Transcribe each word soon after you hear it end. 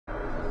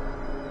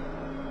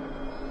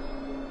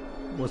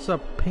What's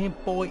up,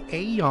 Pimp Boy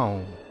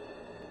Aeon?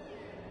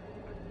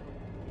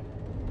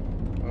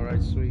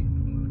 Alright, sweet.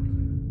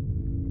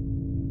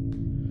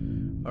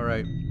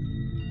 Alright.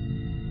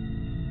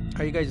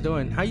 How you guys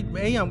doing?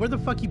 Aeon, where the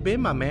fuck you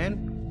been, my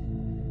man?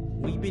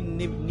 We've been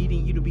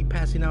needing you to be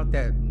passing out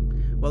that...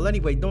 Well,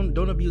 anyway, don't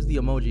abuse the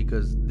emoji,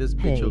 because this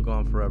bitch will go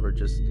on forever.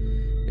 Just,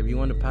 if you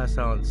want to pass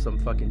out some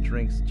fucking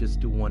drinks, just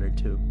do one or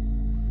two.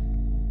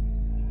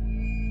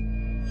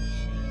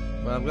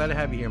 Well, I'm glad to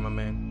have you here, my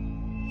man.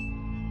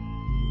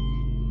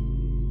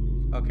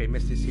 Okay,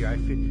 Misty's here.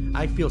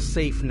 I feel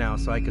safe now,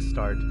 so I can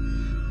start.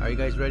 Are you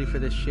guys ready for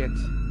this shit?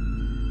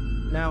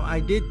 Now,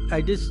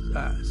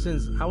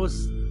 since I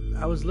was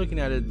looking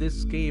at it,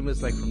 this game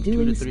is like from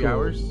 2 to 3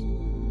 hours.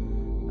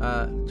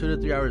 2 to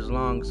 3 hours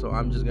long, so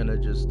I'm just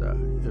gonna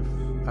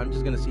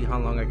see how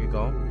long I could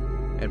go,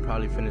 and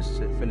probably finish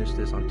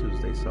this on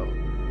Tuesday. So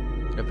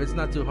if it's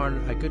not too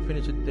hard, I could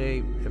finish it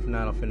today. If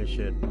not, I'll finish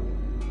it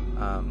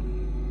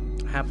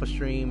half a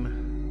stream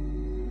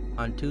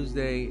on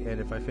Tuesday,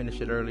 and if I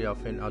finish it early, I'll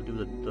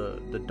do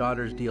the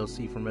Daughters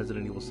DLC from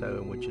Resident Evil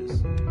 7, which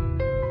is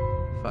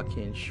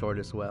fucking short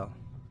as well.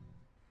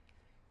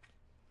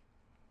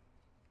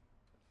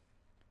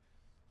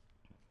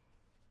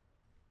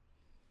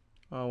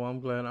 Oh, well,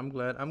 I'm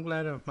glad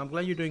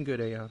you're doing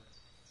good, Aeon.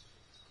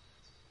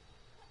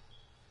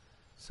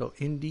 So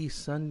Indie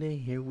Sunday,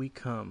 here we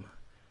come.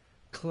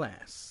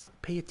 Class,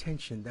 pay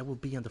attention. That will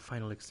be on the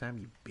final exam,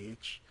 you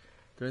bitch.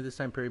 During this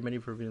time period, many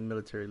Peruvian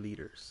military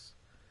leaders.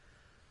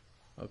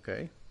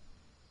 Okay.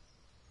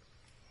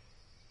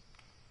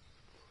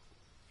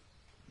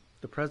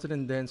 The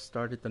president then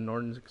started the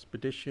Northern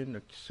Expedition,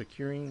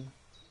 securing...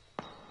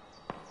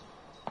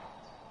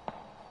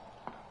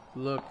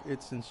 Look,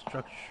 it's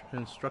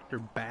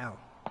Instructor Bao.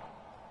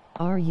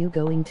 Are you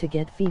going to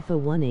get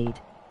FIFA 18?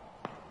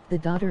 The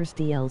Daughters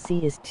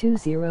DLC is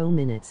 20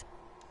 minutes.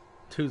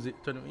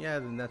 Yeah,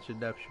 then that should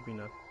be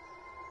enough.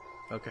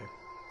 Okay.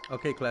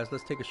 Okay, class,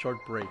 let's take a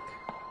short break.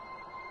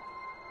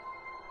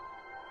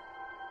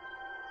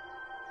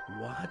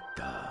 What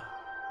the?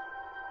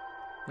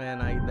 Man,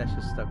 that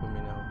just stuck with me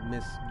now.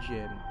 Miss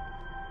Jin.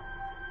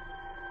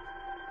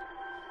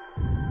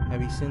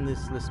 Have you seen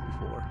this list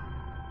before?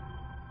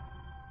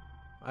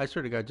 I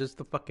swear to God, just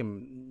the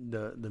fucking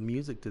the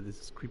music to this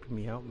is creeping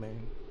me out,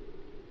 man.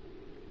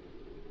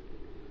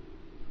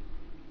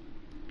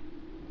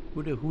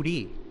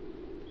 Hootie.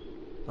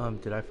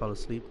 Did I fall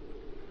asleep?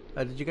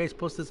 Did you guys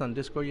post this on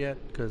Discord yet?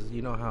 Cause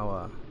you know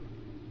how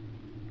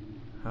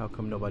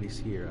come nobody's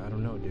here? I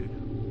don't know, dude.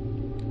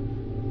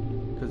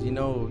 Cause you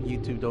know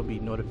YouTube don't be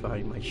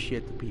notifying my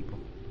shit to people.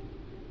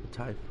 A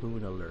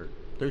typhoon alert.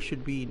 There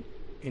should be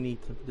any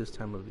this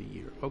time of the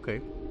year. Okay.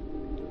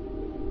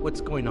 What's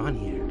going on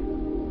here?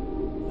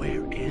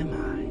 Where am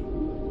I?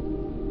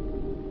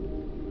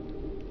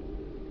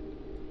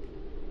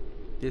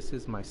 This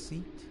is my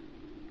seat.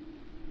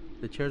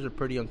 The chairs are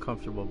pretty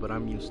uncomfortable, but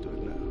I'm used to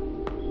it now.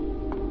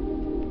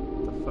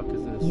 What the fuck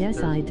is this?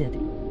 Yes, I did.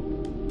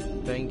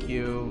 Thank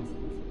you.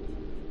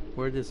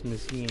 Where does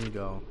Miss Ying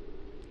go?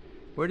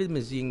 Where did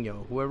Miss Ying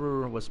go?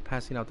 Whoever was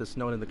passing out this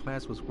note in the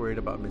class was worried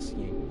about Miss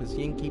Ying. Miss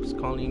Ying keeps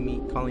calling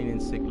in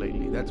sick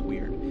lately. That's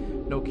weird.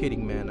 No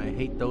kidding, man. I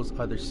hate those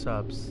other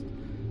subs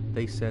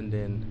they send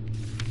in.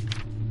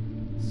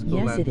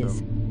 School yes, anthem. It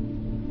is.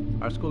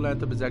 Our school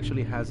anthem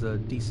actually has a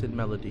decent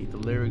melody. The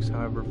lyrics,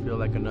 however, feel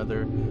like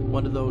another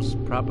one of those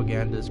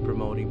propagandas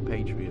promoting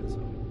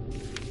patriotism.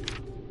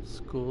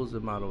 School's the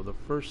motto. The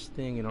first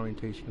thing in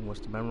orientation was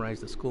to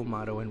memorize the school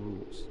motto and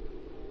rules.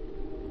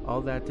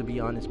 All that, to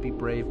be honest, be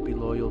brave, be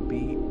loyal,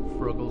 be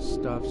frugal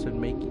stuffs, and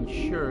making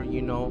sure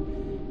you know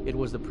it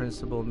was the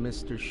principal,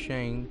 Mr.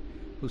 Shane,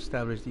 who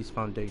established these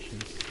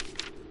foundations.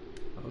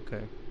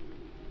 Okay.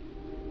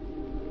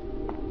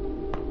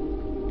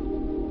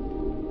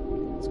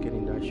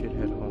 Getting that shit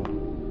head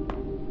home.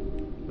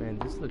 Man,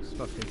 this looks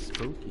fucking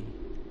spooky.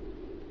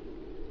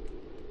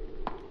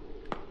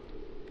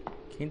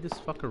 Can't this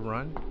fucker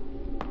run?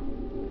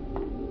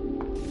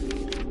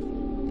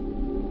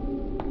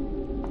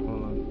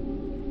 Hold on.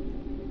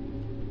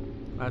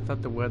 I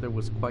thought the weather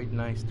was quite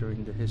nice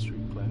during the history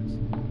class. I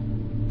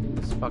think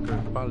this fucker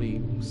is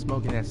probably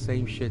smoking that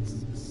same shit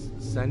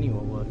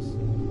Samuel was.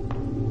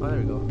 Oh, there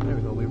we go. There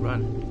we go. We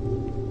run.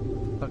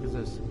 What the fuck is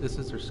this? This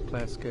is their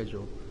class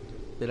schedule.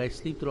 Did I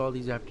sleep through all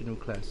these afternoon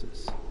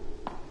classes?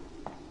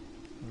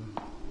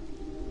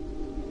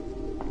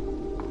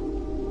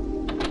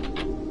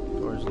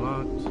 Door's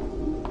locked.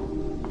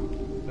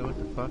 Hey, what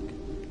the fuck?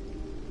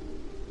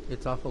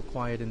 It's awful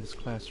quiet in this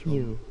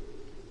classroom.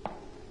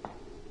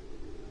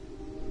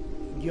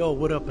 Yo,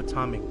 what up,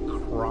 Atomic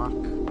Croc?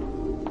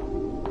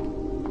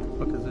 What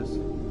the fuck is this?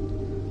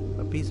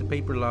 A piece of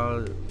paper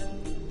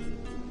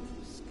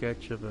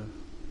sketch of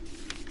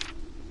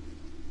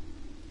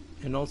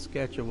an old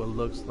sketch of what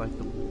looks like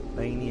the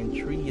banyan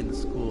tree in the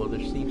school.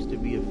 There seems to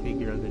be a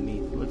figure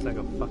underneath. It looks like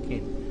a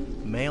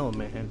fucking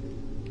mailman.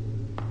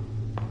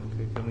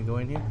 Okay, can we go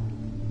in here?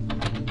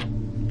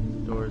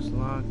 Door is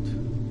locked.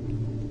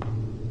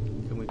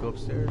 Can we go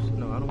upstairs?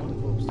 No, I don't want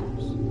to go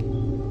upstairs.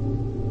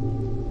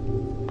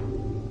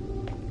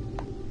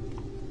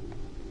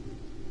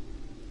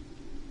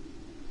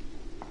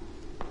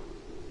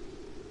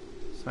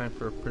 Sign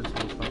for a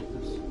principal's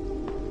office.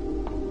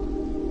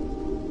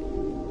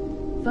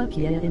 Fuck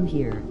yeah, I'm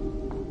here.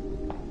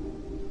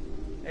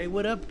 Hey,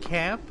 what up,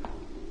 Cap?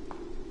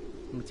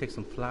 Let me take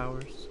some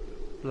flowers.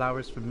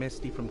 Flowers for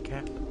Misty from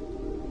Cap.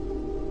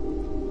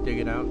 Dig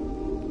it out.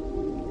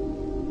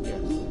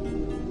 Yes.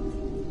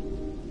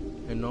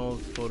 An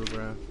old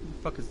photograph. What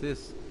the fuck is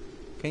this?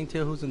 Can't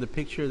tell who's in the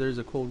picture. There's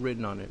a quote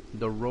written on it.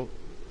 The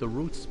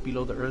roots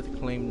below the earth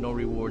claim no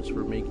rewards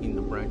for making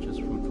the branches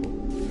fruitful.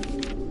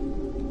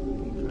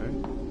 Okay.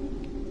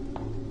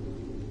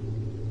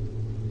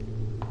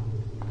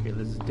 Okay,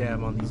 let's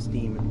dab on these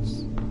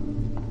demons.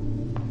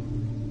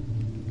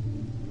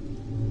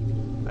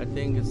 I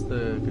think it's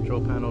the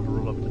control panel to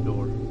roll up the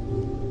door.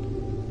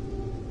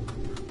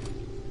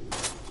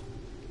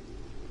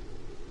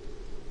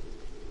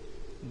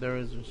 There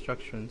is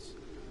instructions.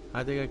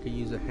 I think I could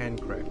use a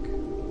hand crank.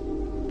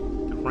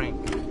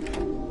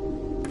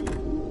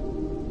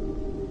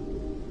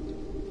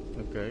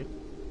 Okay.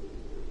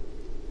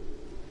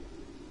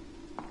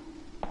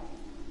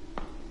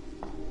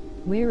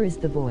 Where is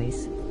the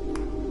voice?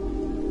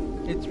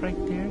 It's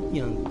right there,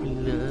 young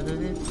blood.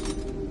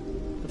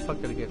 The fuck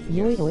did I get?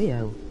 Yo yo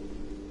yo.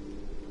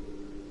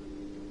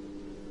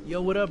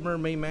 Yo, what up,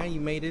 mermaid man?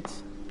 You made it.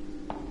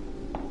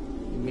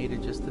 You made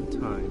it just in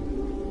time.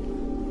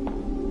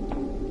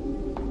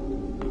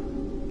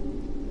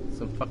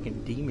 Some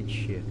fucking demon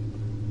shit.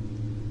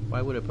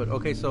 Why would I put?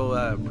 Okay,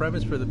 so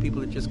premise for the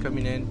people that just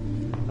coming in.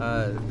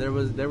 They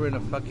were in a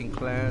fucking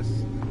class.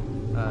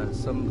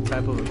 Some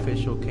type of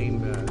official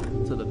came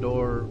to the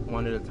door,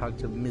 wanted to talk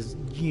to Miss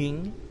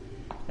Jing,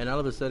 and all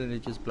of a sudden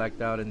it just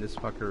blacked out, and this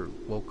fucker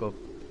woke up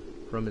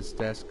from his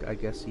desk. I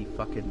guess he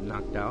fucking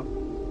knocked out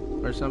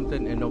or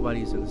something, and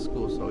nobody's in the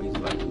school, so he's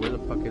like, where the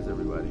fuck is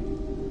everybody?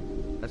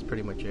 That's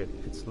pretty much it.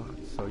 It's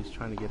locked, so he's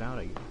trying to get out,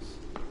 I guess.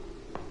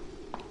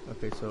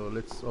 Okay, so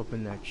let's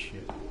open that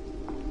shit.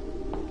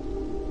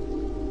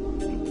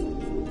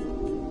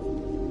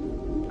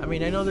 I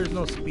mean, I know there's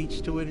no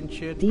speech to it and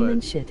shit,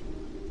 Demon shit.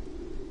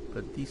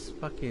 but these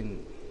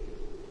fucking...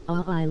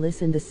 I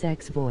listen to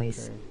sex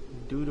voice. Okay.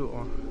 Due to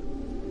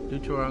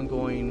our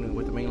ongoing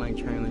with the mainline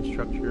channel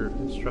instructor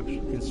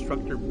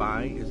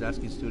by is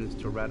asking students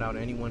to rat out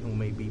anyone who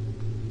may be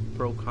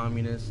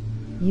pro-communist.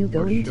 You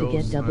going to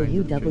get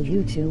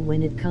WW2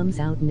 when it comes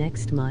out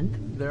next month?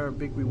 There are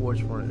big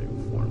rewards for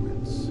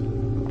informants.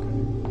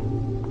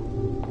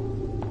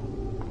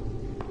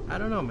 Okay. I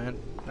don't know, man.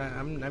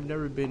 I've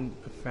never been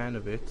a fan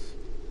of it.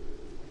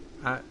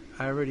 I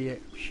already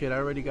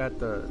got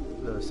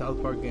the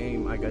South Park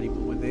game. I got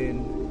Evil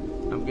Within.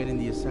 I'm getting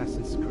the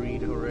Assassin's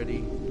Creed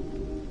already.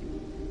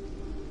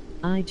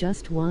 I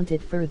just want it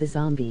for the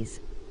zombies.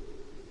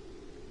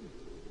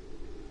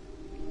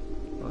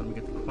 Well, let me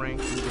get the crank.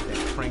 Let me get that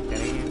crank that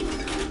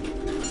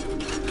ass.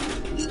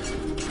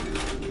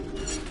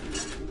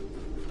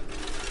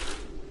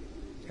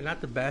 And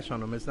not to bash on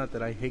them. It's not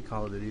that I hate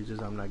Call of Duty. It's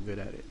just I'm not good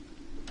at it.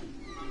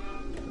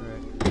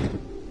 Alright.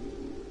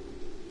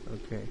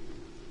 Okay.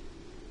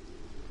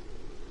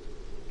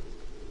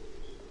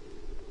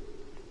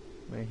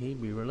 Man, he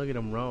be. Look at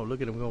him roll.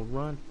 Look at him go.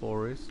 Run,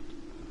 Forrest.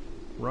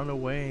 Run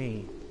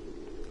away.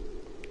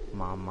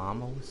 My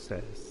mama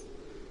says.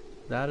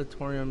 The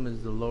auditorium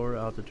is the lower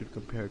altitude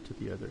compared to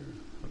the other.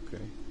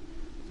 Okay.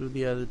 Through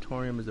the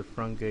auditorium is the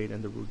front gate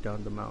and the route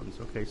down the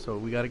mountains. Okay, so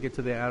we gotta get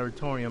to the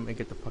auditorium and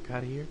get the fuck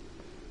out of here.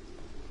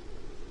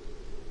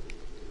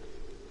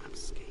 I'm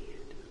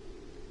scared.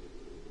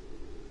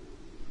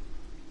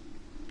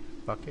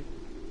 Fuck it.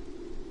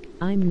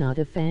 I'm not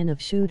a fan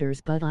of shooters,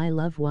 but I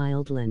love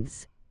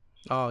Wildlands.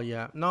 Oh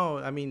yeah. No,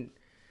 I mean,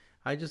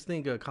 I just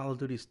think Call of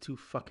Duty is too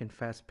fucking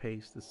fast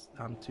paced.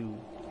 I'm too...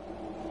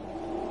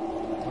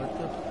 What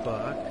the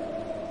fuck?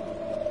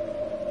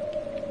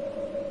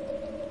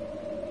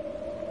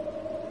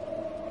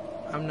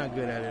 I'm not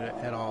good at it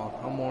at all.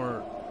 I'm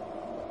more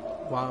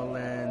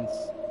Wildlands,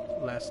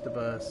 Last of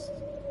Us,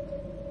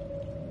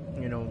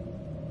 you know.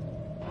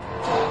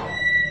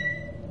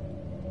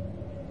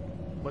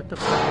 What the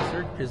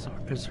fuck is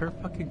her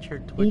fucking chair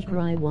twitching?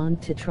 I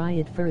want to try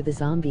it for the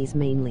zombies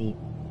mainly.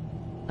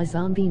 A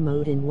zombie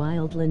mode in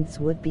Wildlands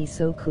would be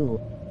so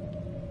cool.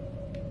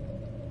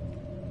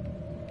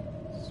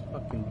 This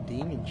fucking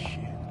demon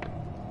shit.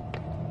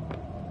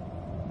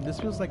 This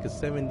feels like a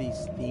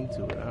 70s theme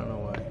to it. I don't know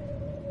why.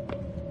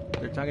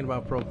 They're talking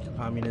about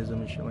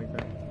pro-communism and shit like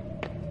that.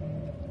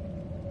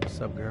 What's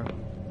up, girl?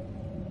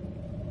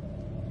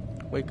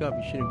 Wake up,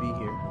 you shouldn't be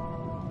here.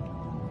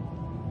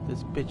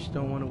 This bitch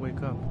don't want to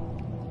wake up.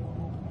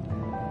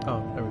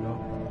 Oh, there we go.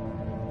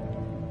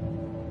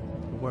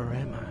 Where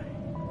am I?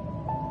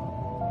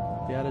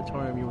 The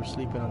auditorium, you were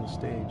sleeping on the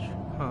stage.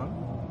 Huh?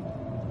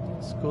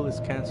 School is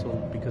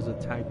canceled because a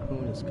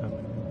typhoon is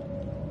coming.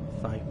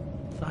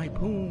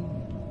 Typhoon.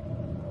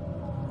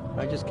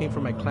 I just came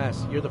from my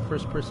class. You're the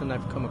first person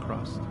I've come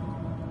across.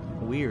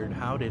 Weird.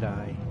 How did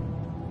I?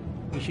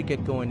 We should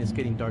get going. It's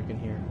getting dark in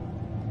here.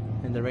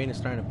 And the rain is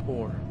starting to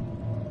pour.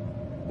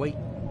 Wait.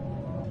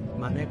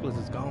 My necklace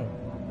is gone.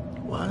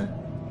 What?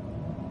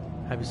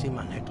 Have you seen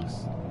my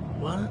necklace?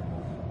 What?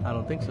 I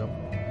don't think so.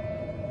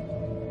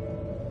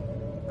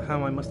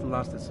 How? I must have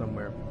lost it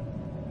somewhere.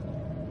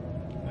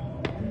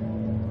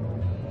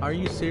 Are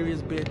you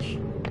serious, bitch?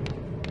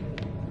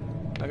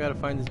 I gotta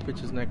find this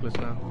bitch's necklace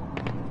now.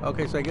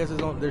 Okay, so I guess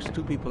there's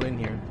two people in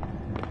here.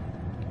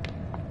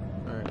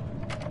 Alright.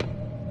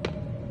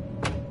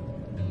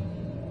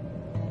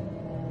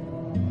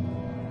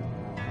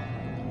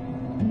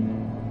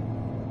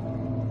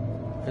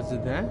 Is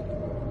it that?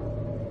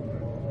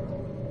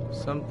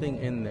 Something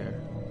in there,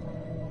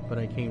 but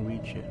I can't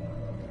reach it.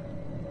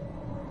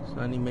 So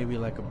I need maybe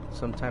like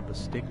some type of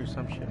stick or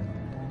some shit.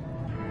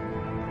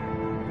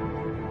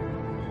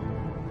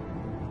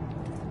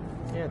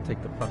 Yeah,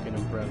 take the fucking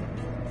umbrella.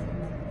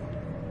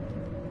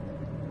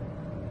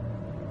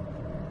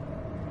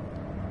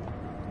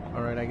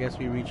 Alright, I guess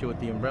we reach it with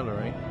the umbrella,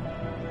 right?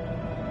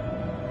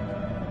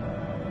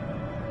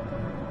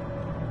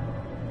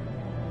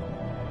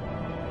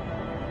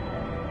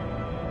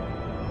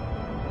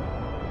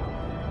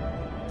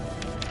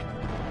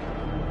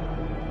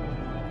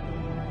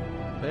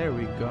 There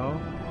we go.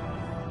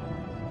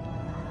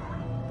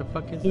 The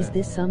fuck is that? Is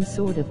this some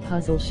sort of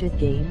puzzle shit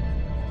game?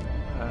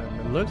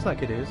 It looks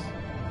like it is.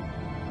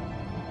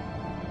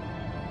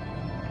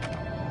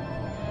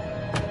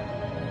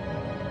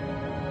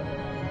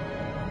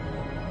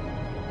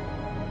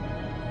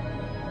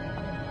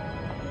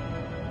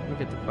 Let me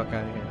get the fuck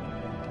out of here.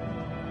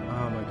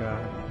 Oh my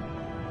god.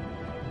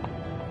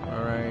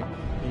 Alright.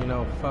 You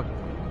know, fuck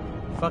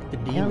the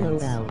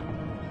demons. LOL.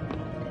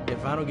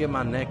 If I don't get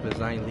my necklace,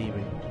 I ain't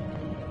leaving.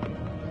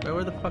 Wait,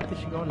 where the fuck did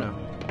she go now?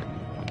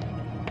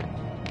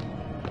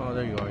 Oh,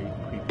 there you are, you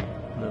creepy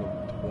little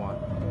twat.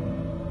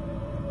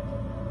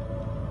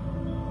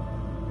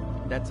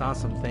 That's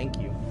awesome, thank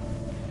you.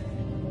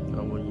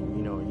 Oh, well,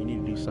 you know, you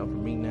need to do something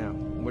for me now.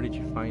 Where did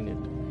you find it?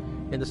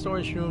 In the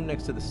storage room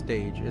next to the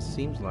stage. It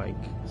seems like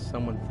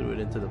someone threw it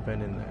into the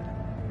vent in there.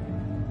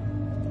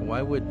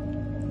 Why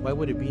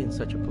would it be in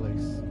such a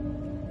place?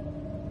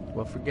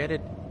 Well, forget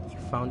it. You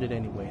found it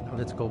anyway. Now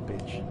let's go,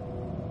 bitch.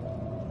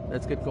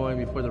 Let's get going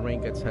before the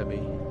rain gets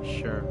heavy.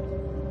 Sure.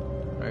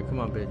 Alright, come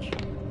on, bitch.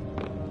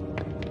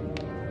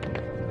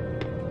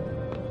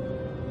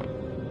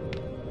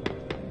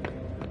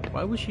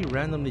 Why would she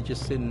randomly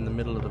just sit in the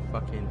middle of the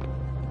fucking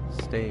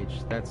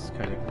stage? That's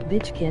kind of...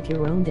 Bitch, get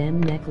your own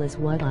damn necklace.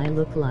 What I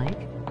look like?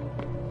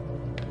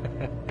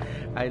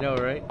 I know,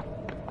 right?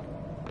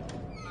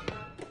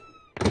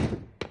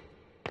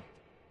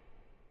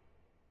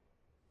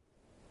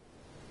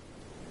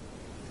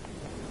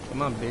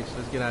 Come on, bitch.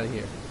 Let's get out of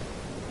here.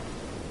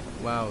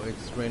 Wow,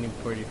 it's raining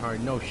pretty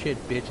hard. No shit,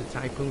 bitch. A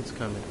typhoon's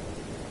coming.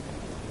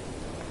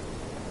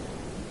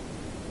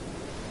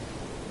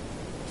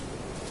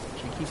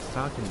 She keeps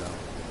talking, though.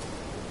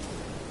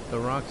 The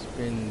rock's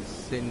been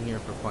sitting here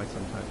for quite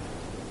some time.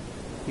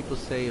 People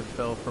say it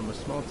fell from a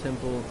small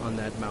temple on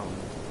that mountain.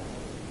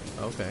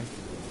 Okay.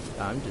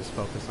 I'm just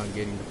focused on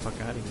getting the fuck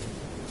out of here.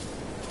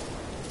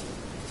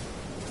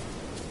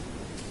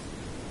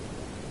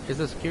 Is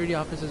the security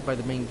offices by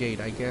the main gate?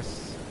 I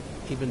guess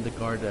even the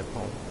guard at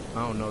home.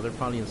 I don't know, they're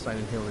probably in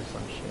Silent Hill or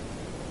some shit.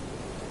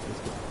 Let's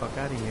get the fuck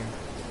out of here.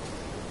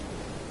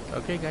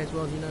 Okay guys,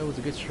 well, you know, it was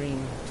a good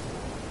stream.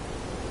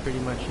 Pretty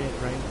much it,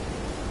 right?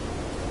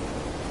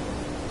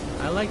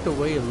 I like the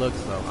way it looks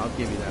though, I'll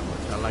give you that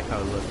much. I like how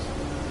it looks.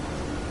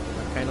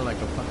 Kind of like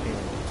a fucking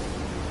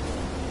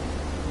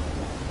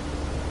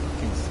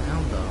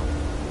sound though.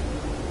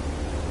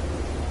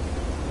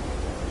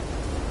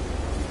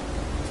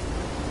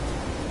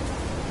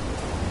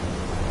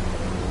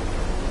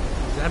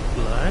 Is that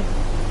blood?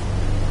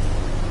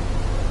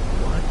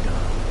 What the?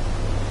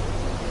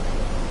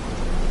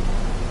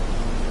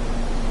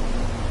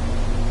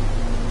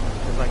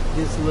 It's like,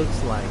 this looks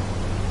like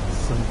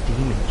some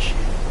demon shit.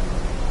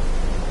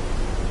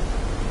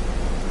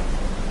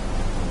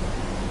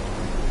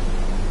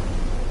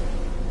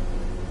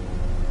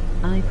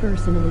 I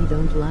personally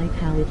don't like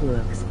how it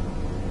looks.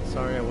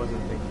 Sorry, I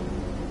wasn't thinking.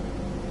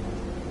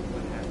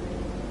 What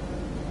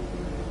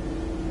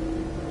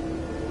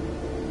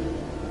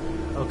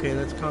happened? Okay,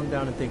 let's calm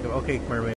down and think of... Okay, mermaid.